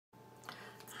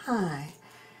Hi,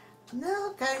 I'm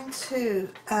now going to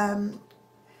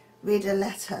read a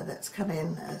letter that's come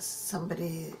in as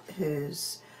somebody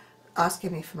who's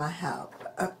asking me for my help.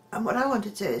 And what I want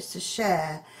to do is to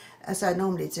share, as I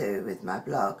normally do with my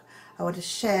blog, I want to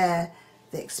share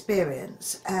the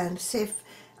experience and see if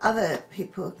other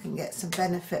people can get some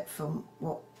benefit from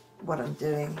what I'm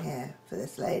doing here for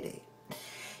this lady.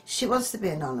 She wants to be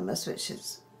anonymous, which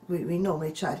is, we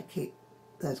normally try to keep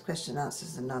those question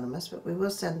answers anonymous, but we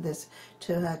will send this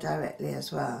to her directly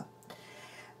as well.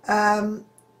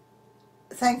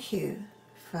 Thank you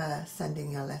for sending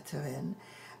your letter in.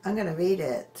 I'm going to read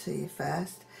it to you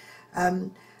first. I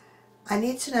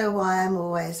need to know why I'm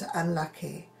always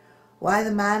unlucky, why the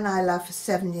man I loved for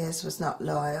 7 years was not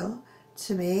loyal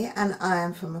to me, and I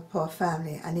am from a poor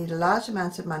family. I need a large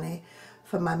amount of money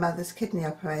for my mother's kidney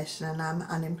operation and I'm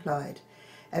unemployed.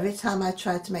 Every time I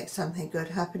try to make something good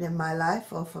happen in my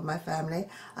life or for my family,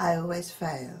 I always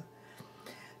fail.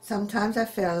 Sometimes I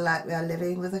feel like we are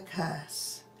living with a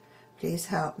curse. Please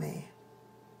help me.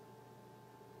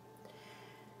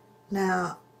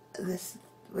 Now,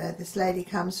 where this lady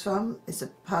comes from is a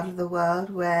part of the world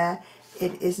where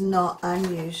it is not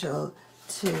unusual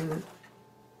to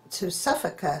suffer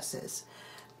curses.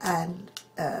 And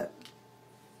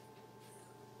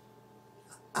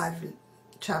I've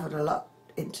travelled a lot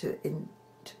into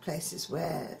places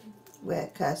where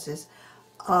curses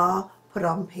are put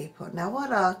on people. Now,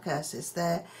 what are curses?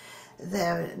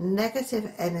 They're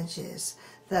negative energies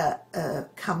that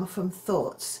come from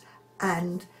thoughts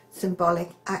and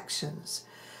symbolic actions.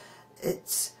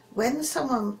 It's when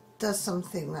someone does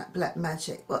something like black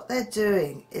magic, what they're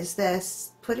doing is they're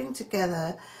putting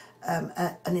together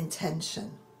an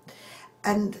intention.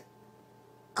 And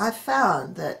I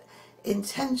found that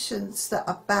intentions that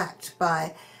are backed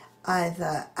by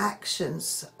either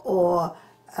actions or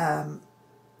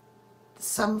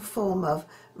some form of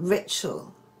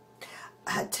ritual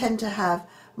tend to have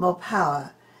more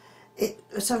power.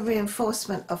 It's a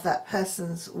reinforcement of that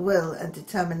person's will and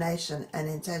determination and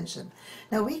intention.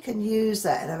 Now, we can use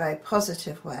that in a very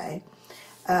positive way.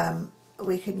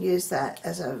 We can use that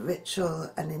as a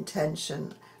ritual and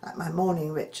intention, like my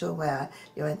morning ritual, where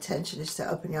your intention is to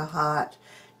open your heart,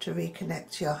 to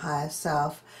reconnect to your higher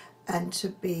self, and to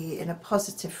be in a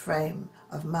positive frame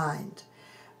of mind,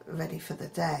 ready for the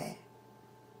day.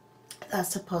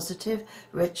 That's a positive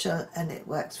ritual, and it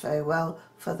works very well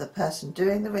for the person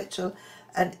doing the ritual.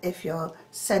 And if you're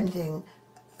sending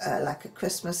like a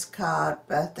Christmas card,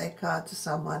 birthday card to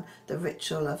someone, the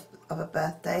ritual of a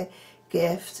birthday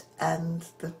gift and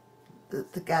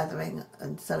the gathering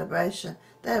and celebration,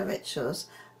 they're rituals,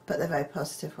 but they're very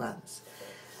positive ones.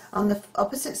 On the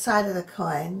opposite side of the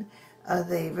coin are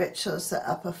the rituals that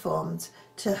are performed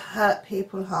to hurt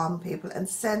people, harm people, and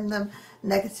send them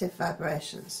negative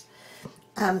vibrations.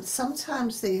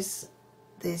 Sometimes these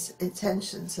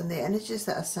intentions and the energies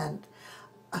that are sent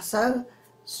are so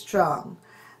strong,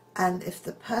 and if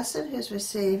the person who's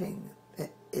receiving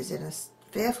it is in a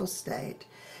fearful state,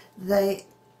 they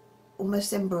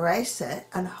almost embrace it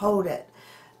and hold it,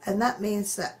 and that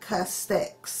means that curse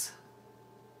sticks.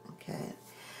 Okay.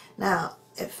 Now,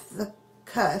 if the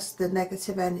curse, the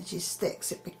negative energy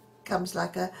sticks, it becomes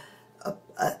like a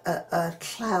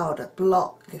cloud, a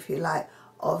block, if you like,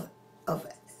 of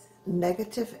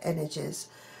negative energies,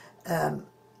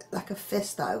 like a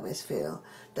fist, I always feel,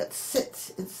 that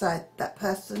sits inside that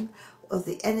person, or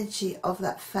the energy of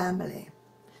that family.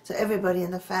 So everybody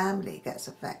in the family gets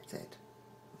affected.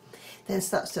 Then it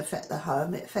starts to affect the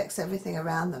home, it affects everything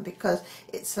around them, because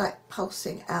it's like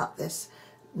pulsing out this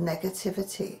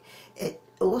negativity. It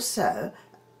also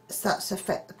starts to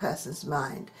affect the person's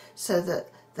mind, so that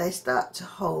they start to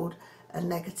hold a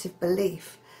negative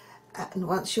belief. And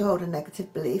once you hold a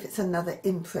negative belief, it's another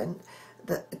imprint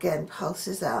that again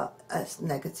pulses out as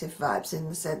negative vibes, in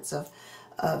the sense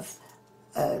of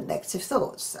negative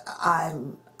thoughts.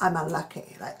 I'm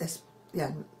unlucky, like this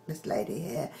lady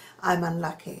here. I'm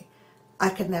unlucky. I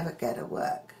could never get a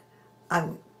work. I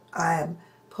am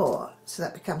poor. So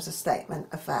that becomes a statement,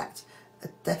 a fact, a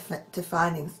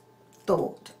defining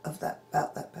thought of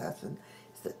about that person.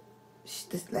 Is that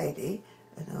this lady,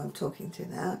 who I'm talking to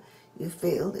now, you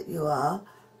feel that you are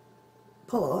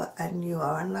poor and you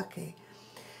are unlucky.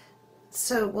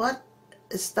 So what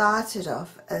started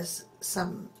off as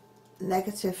some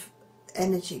negative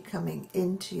energy coming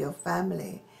into your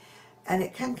family, and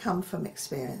it can come from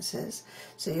experiences.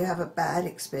 So you have a bad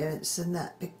experience and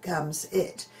that becomes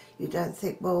it. You don't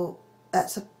think, well,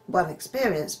 that's one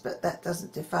experience, but that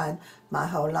doesn't define my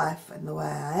whole life and the way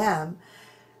I am.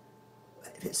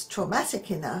 If it's traumatic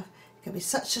enough, It can be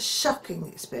such a shocking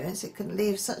experience, it can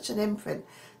leave such an imprint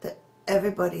that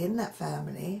everybody in that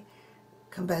family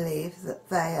can believe that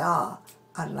they are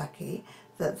unlucky,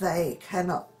 that they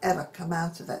cannot ever come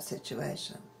out of that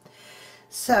situation.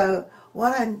 So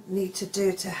what I need to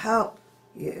do to help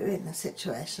you in a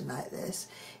situation like this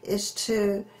is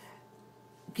to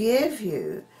give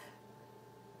you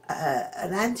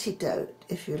an antidote,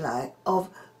 if you like, of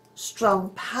strong,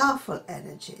 powerful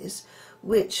energies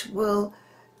which will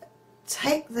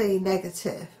take the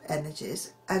negative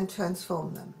energies and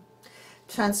transform them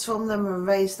and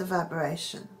raise the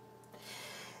vibration.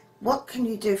 What can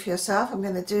you do for yourself? I'm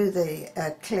going to do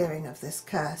the clearing of this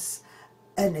curse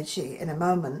energy in a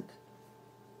moment,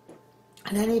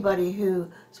 and anybody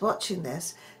who's watching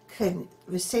this can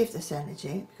receive this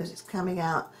energy because it's coming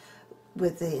out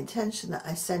with the intention that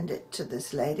I send it to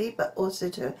this lady, but also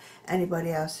to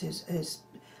anybody else who's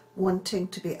wanting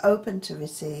to be open to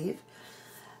receive.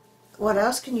 What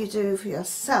else can you do for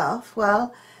yourself?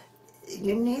 Well,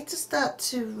 you need to start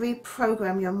to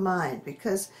reprogram your mind,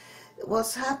 because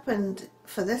what's happened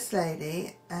for this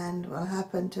lady and will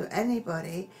happen to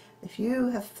anybody, if you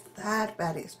have had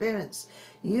bad experience,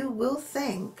 you will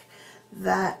think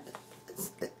that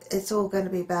it's all going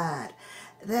to be bad.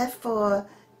 Therefore,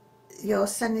 you're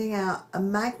sending out a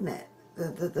magnet.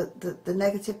 The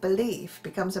negative belief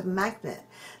becomes a magnet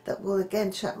that will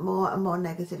again trap more and more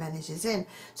negative energies in.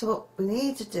 So what we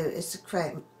need to do is to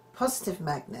create positive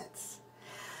magnets.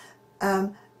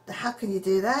 How can you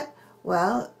do that?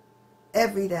 Well,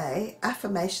 every day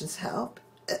affirmations help,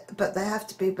 but they have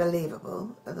to be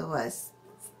believable, otherwise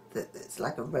it's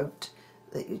like a rote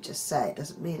that you just say. It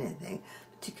doesn't mean anything.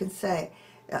 But you can say,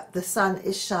 the sun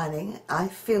is shining, I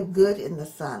feel good in the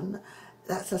sun.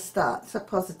 That's a start. It's a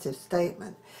positive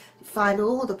statement. Find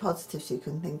all the positives you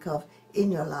can think of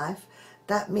in your life.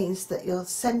 That means that you're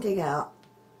sending out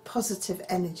positive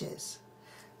energies.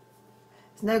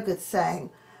 It's no good saying,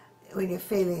 when you're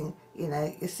feeling, you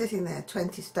know, you're sitting there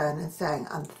 20 stone and saying,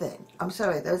 I'm thin. I'm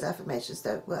sorry, those affirmations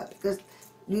don't work, because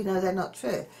you know they're not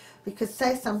true. Because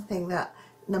say something that,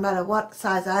 no matter what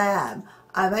size I am,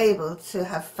 I'm able to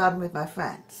have fun with my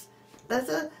friends. Those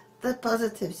are the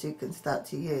positives you can start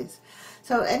to use.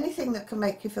 So anything that can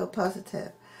make you feel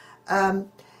positive,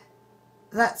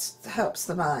 that helps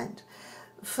the mind.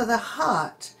 For the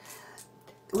heart,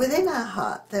 within our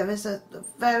heart there is a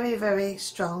very, very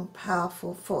strong,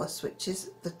 powerful force, which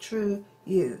is the true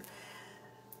you.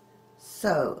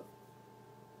 So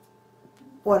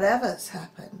whatever's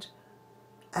happened,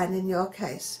 and in your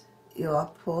case you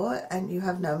are poor and you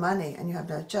have no money and you have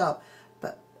no job,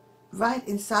 but right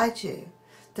inside you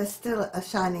there's still a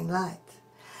shining light.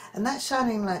 And that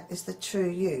shining light is the true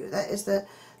you. That is the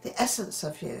essence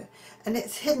of you. And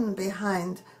it's hidden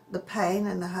behind the pain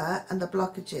and the hurt and the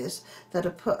blockages that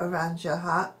are put around your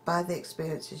heart by the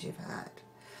experiences you've had.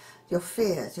 Your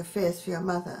fears for your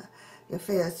mother, your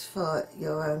fears for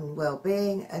your own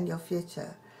well-being and your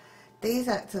future. These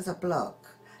act as a block.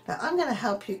 Now I'm going to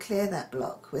help you clear that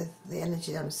block with the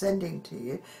energy I'm sending to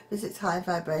you, because it's high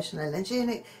vibrational energy,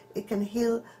 and it can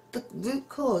heal the root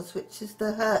cause, which is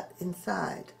the hurt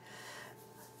inside.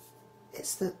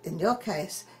 In your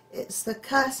case, it's the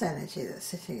curse energy that's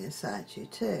sitting inside you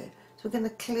too. So we're going to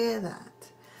clear that.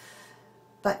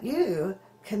 But you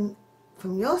can,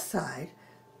 from your side,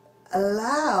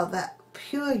 allow that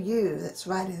pure you that's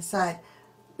right inside,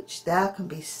 which now can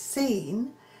be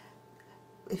seen.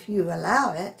 If you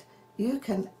allow it, you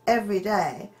can every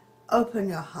day open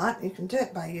your heart. You can do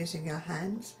it by using your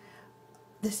hands.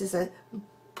 This is a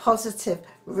positive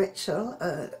ritual,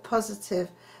 a positive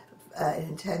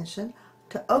intention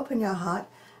to open your heart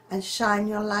and shine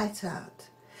your light out.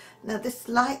 Now this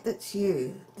light that's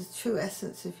you, the true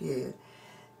essence of you,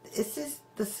 this is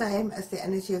the same as the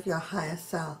energy of your higher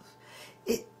self.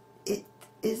 It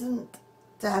isn't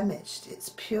damaged,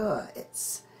 it's pure,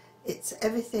 it's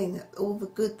everything, all the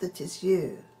good that is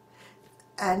you.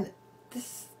 And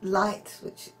this light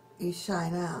which you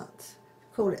shine out,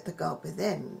 call it the God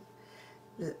within,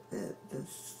 the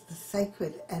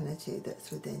sacred energy that's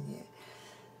within you.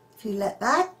 If you let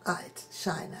that light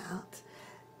shine out,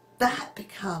 that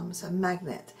becomes a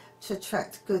magnet to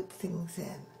attract good things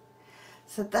in.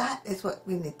 So that is what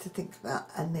we need to think about,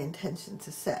 and the intention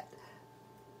to set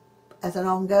as an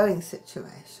ongoing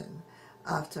situation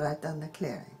after I've done the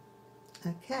clearing.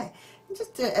 Okay, and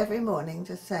just do it every morning.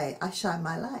 Just say, I shine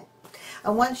my light.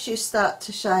 And once you start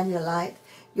to shine your light,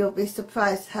 you'll be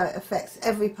surprised how it affects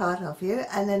every part of you,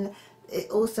 and then it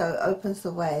also opens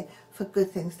the way for good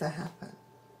things to happen.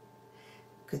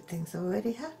 Good things are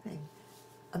already happening.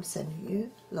 I'm sending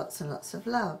you lots and lots of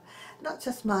love. Not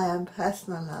just my own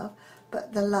personal love,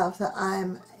 but the love that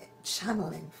I'm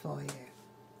channeling for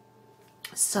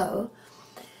you. So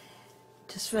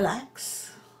just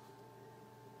relax,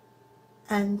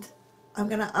 and I'm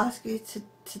going to ask you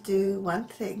to do one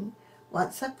thing.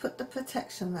 Once I put the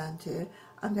protection around you,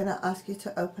 I'm going to ask you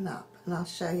to open up, and I'll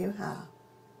show you how.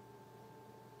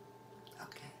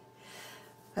 Okay.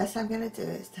 First I'm going to do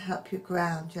is to help you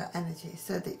ground your energy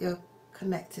so that you're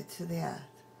connected to the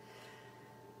earth.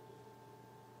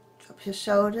 Drop your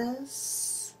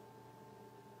shoulders,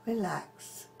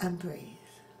 relax, and breathe.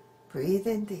 Breathe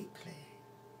in deeply.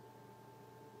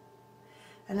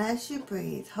 And as you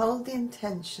breathe, hold the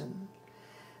intention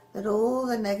that all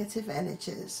the negative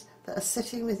energies that are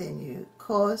sitting within you,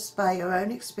 caused by your own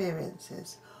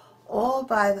experiences or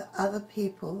by the other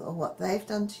people or what they've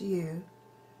done to you,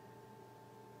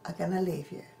 are going to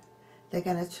leave you. They're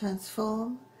going to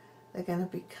transform. They're going to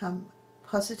become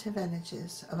positive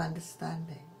energies of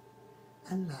understanding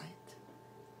and light.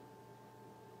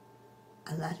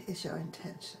 And that is your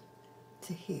intention,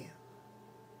 to heal.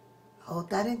 Hold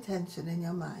that intention in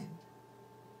your mind.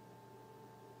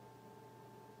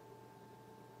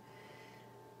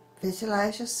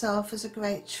 Visualize yourself as a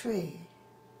great tree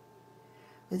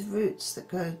with roots that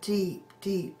go deep,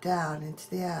 deep down into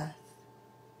the earth.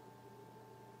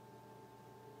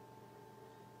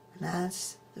 And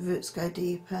as the roots go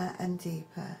deeper and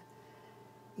deeper,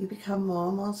 you become more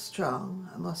and more strong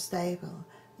and more stable,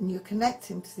 and you're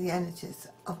connecting to the energies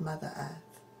of Mother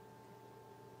Earth.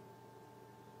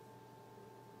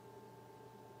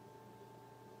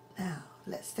 Now,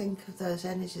 let's think of those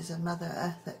energies of Mother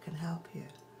Earth that can help you.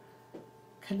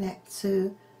 Connect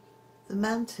to the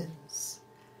mountains.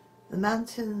 The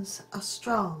mountains are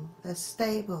strong, they're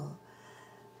stable.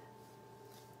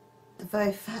 The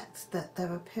very fact that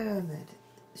they're a pyramid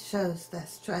shows their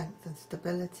strength and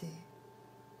stability.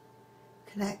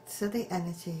 Connect to the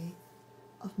energy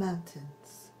of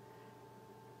mountains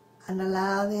and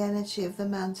allow the energy of the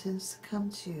mountains to come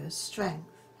to you as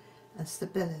strength and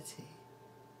stability.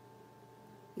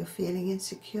 You're feeling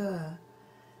insecure.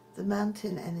 The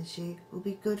mountain energy will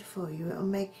be good for you. It will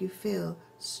make you feel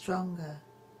stronger.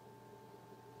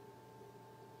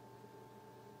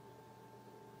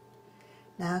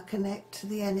 Now connect to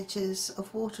the energies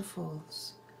of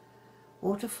waterfalls.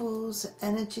 Waterfalls are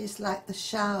energies like the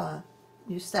shower.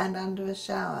 You stand under a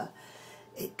shower.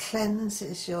 It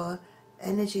cleanses your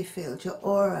energy field, your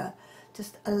aura.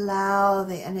 Just allow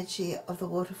the energy of the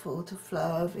waterfall to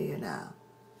flow over you now.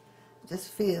 Just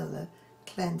feel the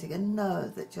cleansing and know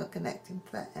that you're connecting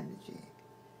to that energy.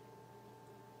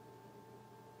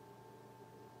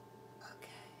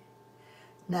 Okay.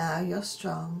 Now you're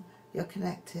strong, you're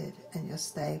connected, and you're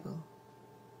stable.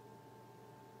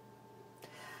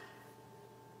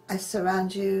 I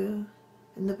surround you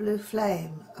in the blue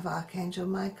flame of Archangel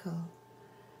Michael,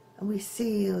 and we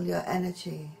seal your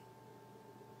energy.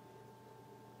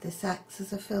 This acts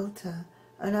as a filter,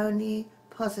 and only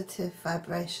positive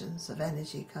vibrations of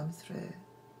energy come through.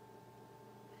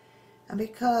 And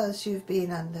because you've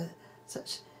been under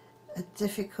such a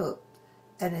difficult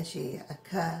energy, a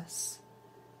curse,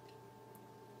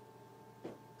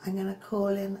 I'm going to call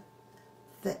in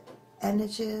the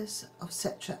energies of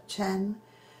Satrap Chen.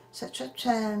 Satrap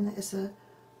Chen is a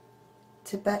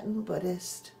Tibetan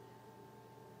Buddhist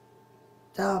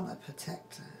Dharma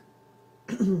protector.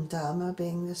 Dharma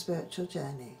being the spiritual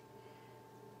journey,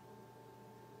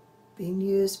 being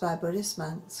used by Buddhist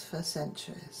monks for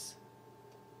centuries.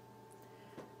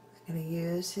 I'm going to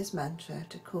use his mantra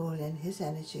to call in his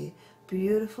energy,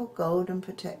 beautiful golden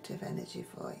protective energy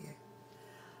for you.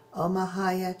 Om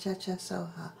Mahaya Chacha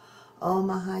Soha, Om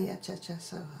Mahaya Chacha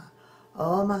Soha,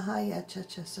 Om Mahaya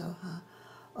Chacha Soha,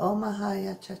 Om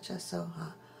Mahaya Chacha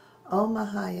Soha, Om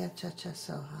Mahaya Chacha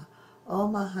Soha,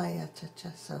 Om Mahaya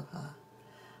Chacha Soha.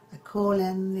 I call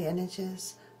in the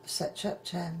energies of Satrap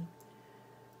Chen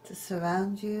to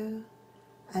surround you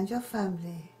and your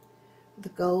family with the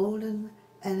golden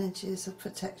energies of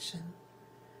protection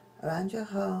around your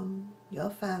home, your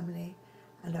family,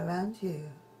 and around you.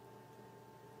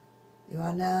 You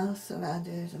are now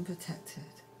surrounded and protected.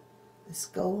 This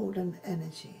golden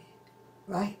energy,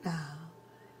 right now,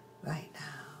 right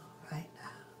now, right now.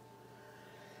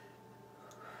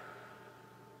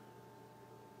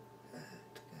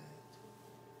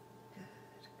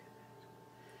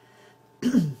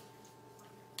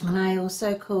 And I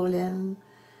also call in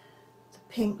the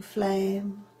pink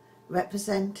flame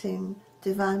representing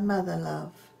Divine Mother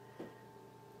Love.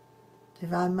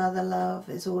 Divine Mother Love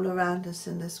is all around us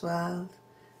in this world.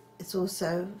 It's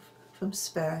also from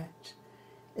Spirit.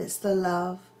 It's the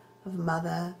love of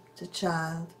mother to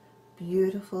child,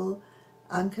 beautiful,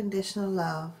 unconditional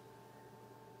love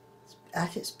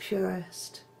at its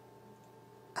purest,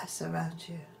 I surround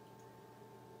you,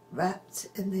 wrapped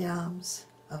in the arms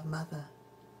of Mother.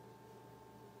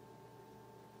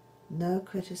 No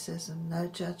criticism, no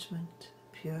judgment,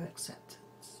 pure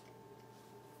acceptance.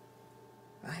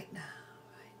 Right now,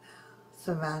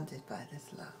 surrounded by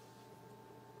this love.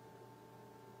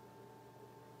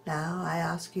 Now I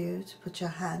ask you to put your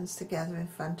hands together in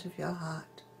front of your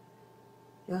heart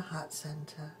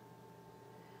center,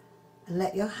 and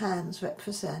let your hands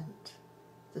represent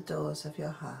the doors of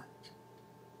your heart.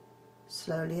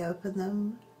 Slowly open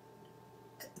them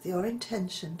with your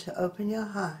intention to open your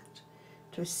heart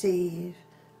to receive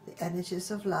the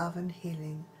energies of love and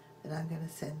healing that I'm going to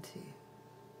send to you.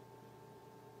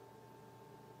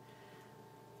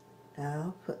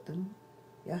 Now put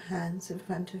your hands in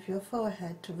front of your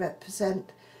forehead to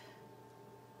represent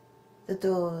the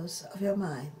doors of your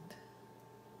mind.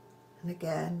 And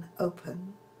again,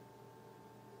 open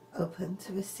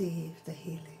to receive the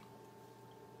healing.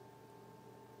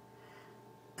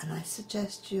 And I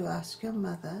suggest you ask your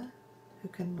mother, who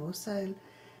can also,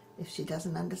 if she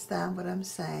doesn't understand what I'm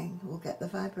saying, will get the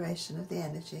vibration of the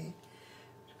energy,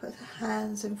 to put her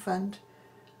hands in front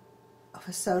of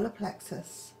her solar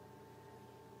plexus.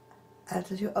 And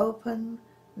as you open,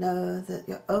 know that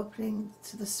you're opening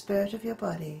to the spirit of your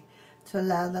body to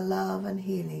allow the love and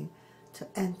healing to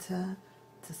enter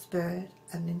the spirit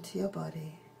and into your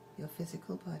body, your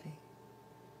physical body,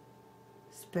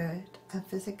 spirit and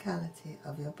physicality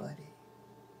of your body.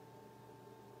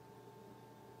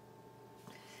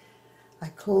 I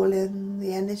call in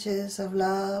the energies of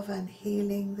love and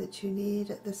healing that you need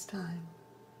at this time.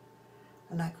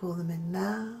 And I call them in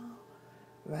now,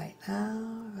 right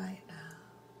now,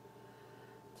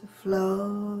 to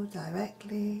flow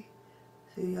directly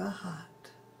through your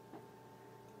heart,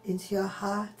 into your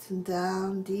heart and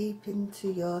down deep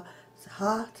into your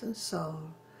heart and soul,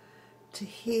 to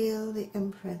heal the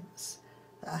imprints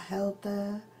that are held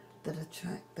there that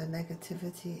attract the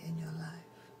negativity in your life.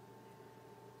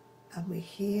 And we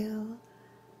heal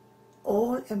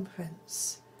all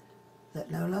imprints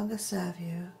that no longer serve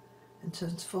you and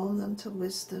transform them to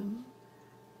wisdom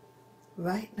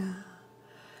right now.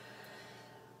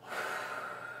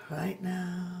 Right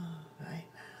now.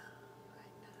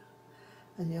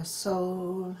 And your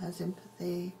soul has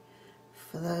empathy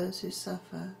for those who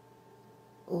suffer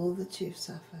all that you've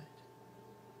suffered.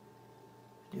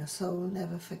 Your soul will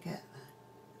never forget that.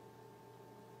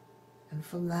 And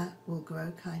from that will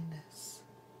grow kindness.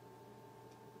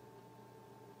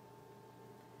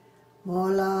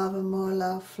 More love and more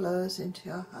love flows into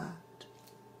your heart,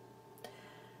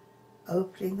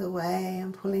 opening the way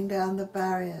and pulling down the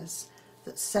barriers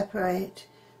that separate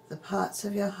the parts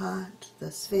of your heart,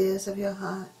 the spheres of your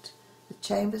heart, the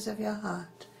chambers of your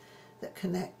heart that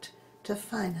connect to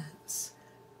finance,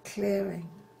 clearing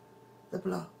the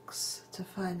blocks to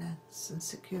finance and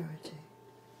security,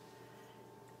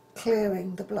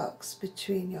 clearing the blocks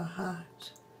between your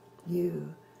heart,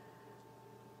 you,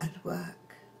 and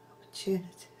work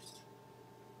opportunities,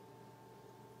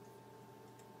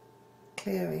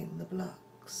 clearing the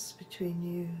blocks between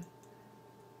you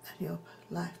and your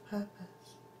life purpose.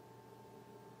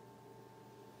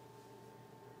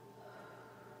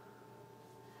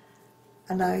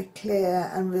 And I clear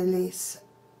and release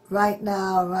right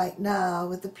now,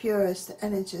 with the purest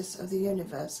energies of the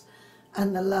universe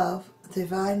and the love,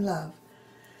 divine love,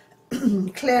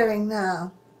 clearing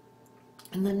now,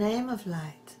 in the name of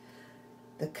light,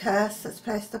 the curse that's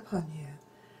placed upon you,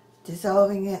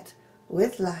 dissolving it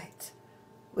with light,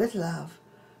 with love,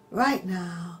 right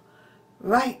now,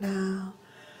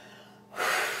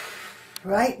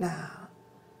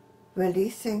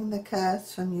 releasing the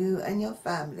curse from you and your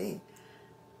family,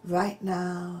 right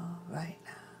now.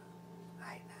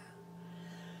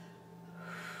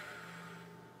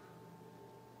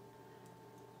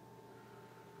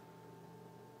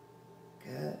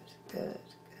 Good.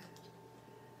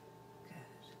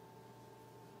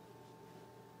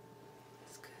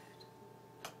 That's good.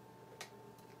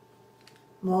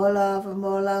 More love and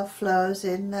more love flows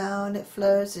in now, and it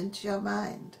flows into your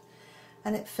mind,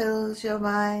 and it fills your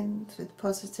mind with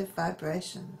positive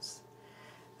vibrations,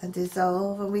 and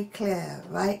dissolve, and we clear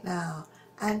right now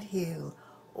and heal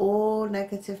all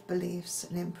negative beliefs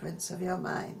and imprints of your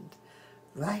mind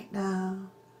right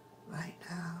now.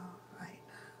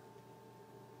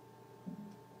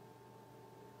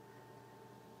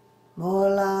 More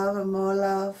love and more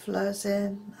love flows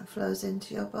in and flows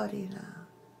into your body now,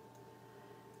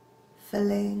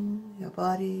 filling your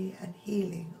body and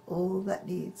healing all that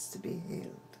needs to be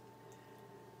healed.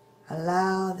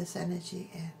 Allow this energy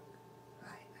in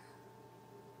right now.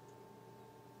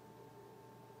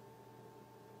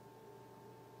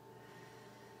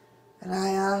 And I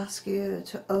ask you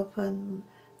to open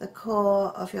the core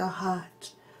of your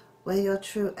heart where your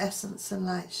true essence and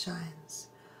light shines.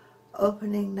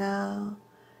 Opening now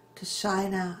to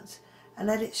shine out, and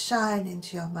let it shine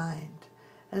into your mind,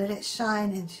 and let it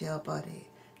shine into your body.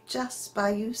 Just by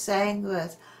you saying the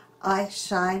words, I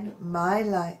shine my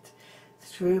light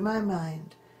through my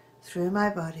mind, through my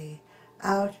body,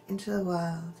 out into the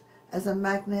world as a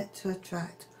magnet to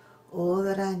attract all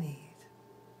that I need.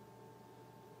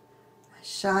 I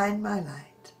shine my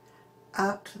light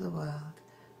out to the world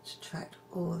to attract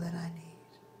all that I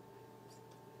need.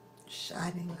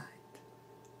 Shining light.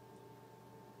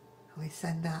 And we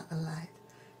send out the light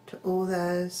to all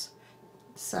those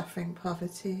suffering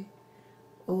poverty,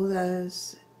 all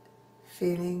those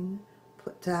feeling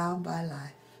put down by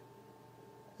life.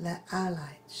 Let our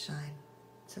light shine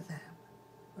to them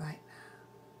right now,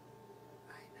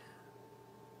 right now.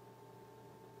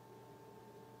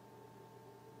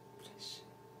 Bless you.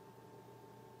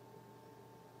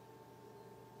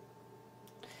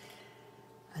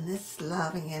 And this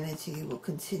loving energy will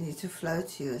continue to flow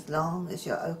to you as long as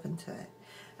you're open to it.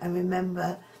 And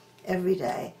remember, every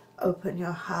day, open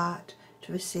your heart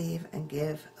to receive and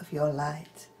give of your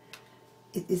light.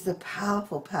 It is a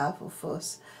powerful, powerful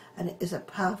force, and it is a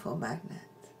powerful magnet.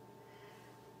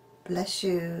 Bless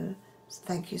you.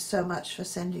 Thank you so much for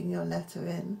sending your letter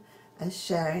in and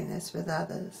sharing this with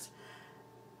others.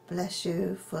 Bless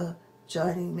you for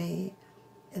joining me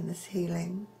in this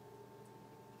healing.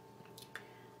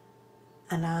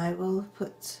 And I will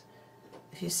put,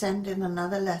 if you send in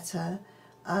another letter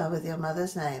with your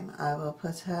mother's name, I will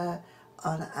put her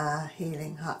on our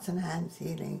healing, Hearts and Hands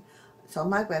healing. It's on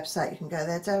my website. You can go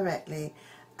there directly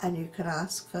and you can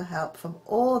ask for help from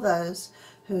all those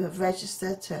who have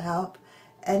registered to help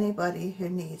anybody who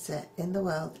needs it in the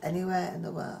world, anywhere in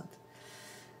the world.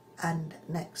 And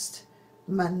next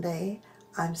Monday,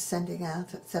 I'm sending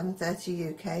out at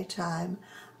 7:30 UK time,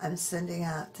 I'm sending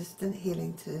out distant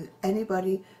healing to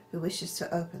anybody who wishes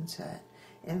to open to it.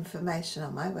 Information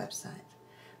on my website.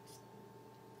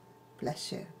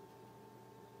 Bless you.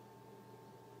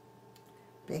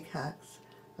 Big hugs.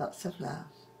 Lots of love.